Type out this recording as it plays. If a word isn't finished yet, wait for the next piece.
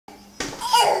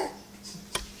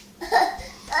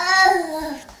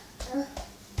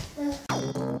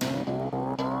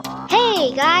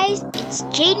it's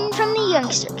Jaden from the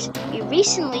Youngsters. We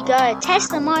recently got a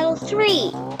Tesla Model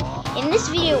 3. In this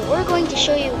video, we're going to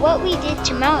show you what we did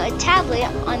to mount a tablet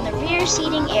on the rear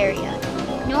seating area.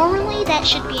 Normally, that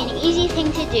should be an easy thing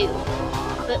to do,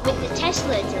 but with the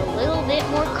Tesla, it's a little bit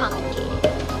more complicated.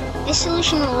 This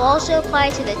solution will also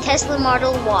apply to the Tesla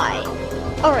Model Y.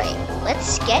 Alright,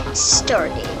 let's get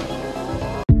started.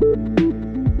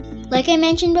 Like I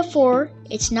mentioned before,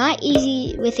 it's not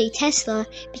easy with a Tesla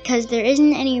because there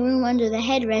isn't any room under the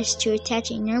headrest to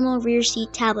attach a normal rear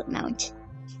seat tablet mount.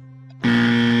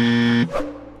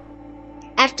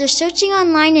 After searching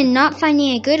online and not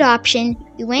finding a good option,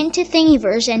 we went to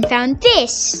Thingiverse and found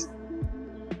this!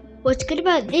 What's good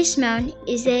about this mount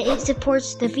is that it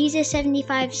supports the VESA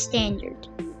 75 standard.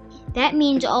 That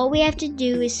means all we have to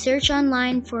do is search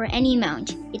online for any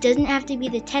mount. It doesn't have to be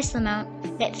the Tesla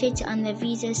mount that fits on the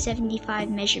VESA 75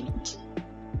 measurement.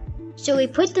 So we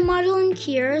put the model in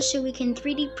here so we can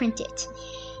 3D print it.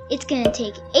 It's gonna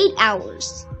take 8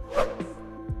 hours.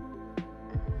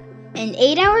 And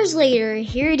 8 hours later,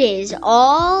 here it is,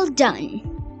 all done.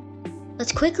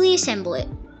 Let's quickly assemble it.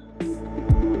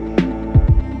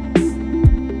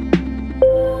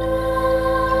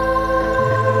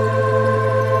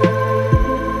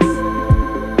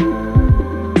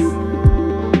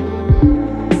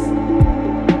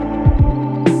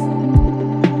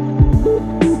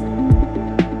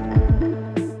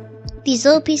 These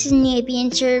little pieces need to be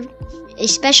inserted a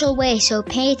special way, so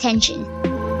pay attention.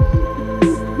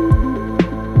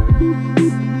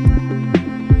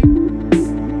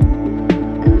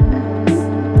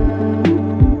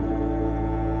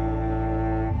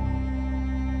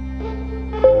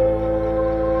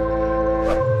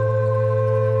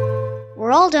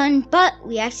 We're all done, but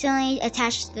we accidentally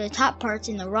attached the top parts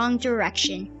in the wrong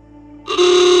direction.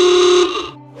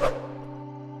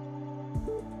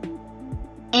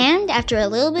 And after a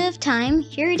little bit of time,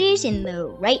 here it is in the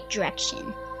right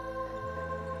direction.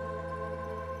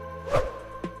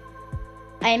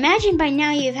 I imagine by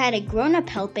now you've had a grown-up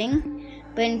helping,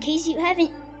 but in case you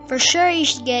haven't, for sure you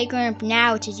should get a grown-up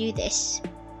now to do this.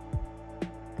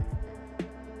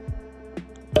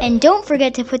 And don't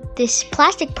forget to put this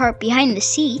plastic part behind the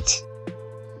seat.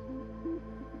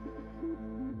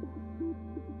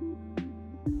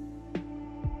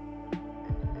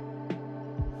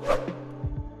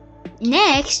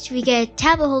 Next, we get a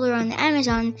tablet holder on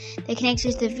Amazon that connects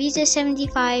with the VESA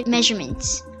 75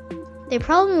 measurements. The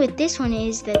problem with this one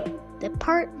is that the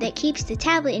part that keeps the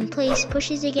tablet in place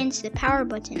pushes against the power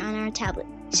button on our tablet.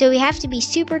 So we have to be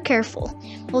super careful.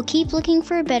 We'll keep looking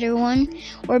for a better one,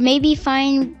 or maybe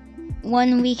find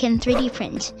one we can 3D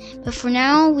print. But for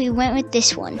now, we went with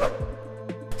this one.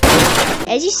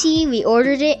 As you see, we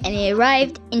ordered it and it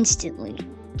arrived instantly.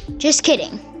 Just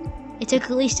kidding. It took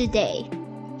at least a day.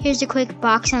 Here's a quick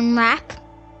box unwrap.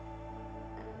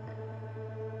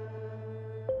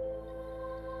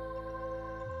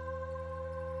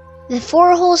 The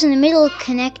 4 holes in the middle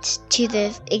connect to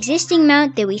the existing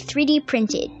mount that we 3D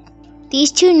printed.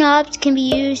 These 2 knobs can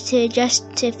be used to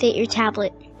adjust to fit your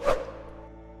tablet.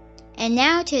 And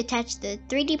now to attach the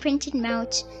 3D printed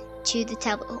mount to the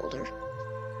tablet holder.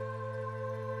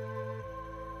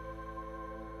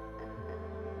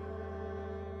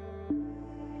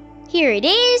 Here it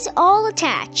is, all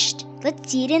attached.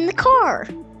 Let's see it in the car.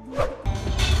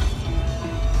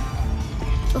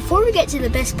 Before we get to the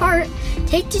best part,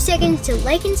 take 2 seconds to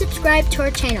like and subscribe to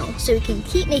our channel so we can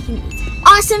keep making these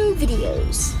awesome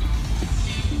videos.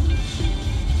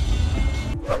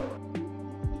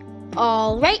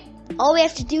 Alright, all we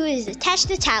have to do is attach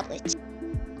the tablet.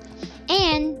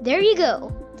 And there you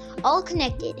go, all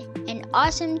connected, and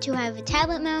awesome to have a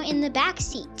tablet mount in the back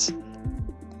seat.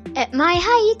 At my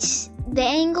height, the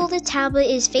angle the tablet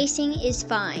is facing is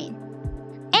fine.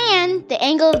 And the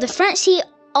angle of the front seat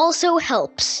also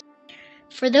helps.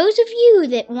 For those of you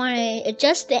that want to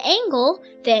adjust the angle,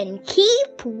 then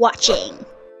keep watching.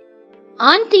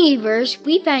 On Thingiverse,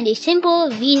 we found a simple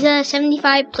VESA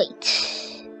 75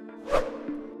 plate.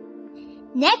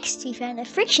 Next, we found a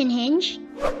friction hinge.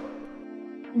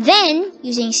 Then,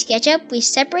 using SketchUp, we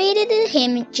separated the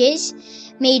hinges,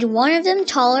 made one of them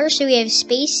taller so we have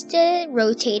space to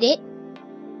rotate it.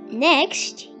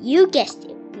 Next, you guessed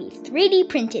it, we 3D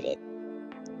printed it.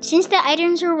 Since the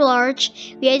items were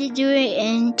large, we had to do it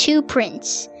in 2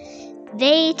 prints.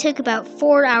 They took about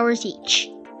 4 hours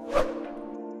each.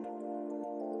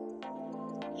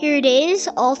 Here it is,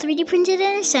 all 3D printed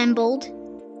and assembled.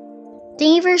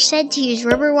 Thingiverse said to use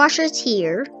rubber washers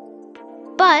here,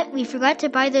 but we forgot to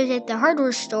buy those at the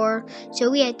hardware store, so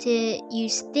we had to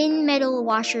use thin metal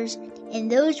washers,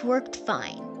 and those worked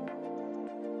fine.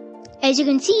 As you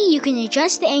can see, you can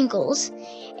adjust the angles,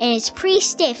 and it's pretty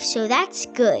stiff, so that's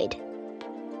good.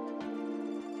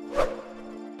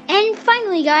 And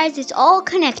finally guys, it's all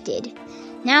connected.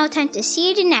 Now time to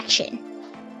see it in action.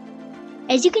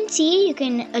 As you can see, you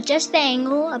can adjust the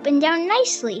angle up and down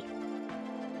nicely.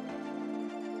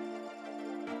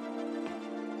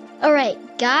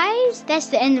 Alright guys, that's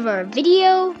the end of our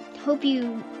video. Hope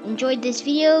you enjoyed this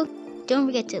video. Don't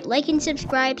forget to like and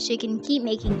subscribe so you can keep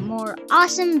making more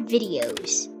awesome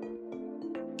videos.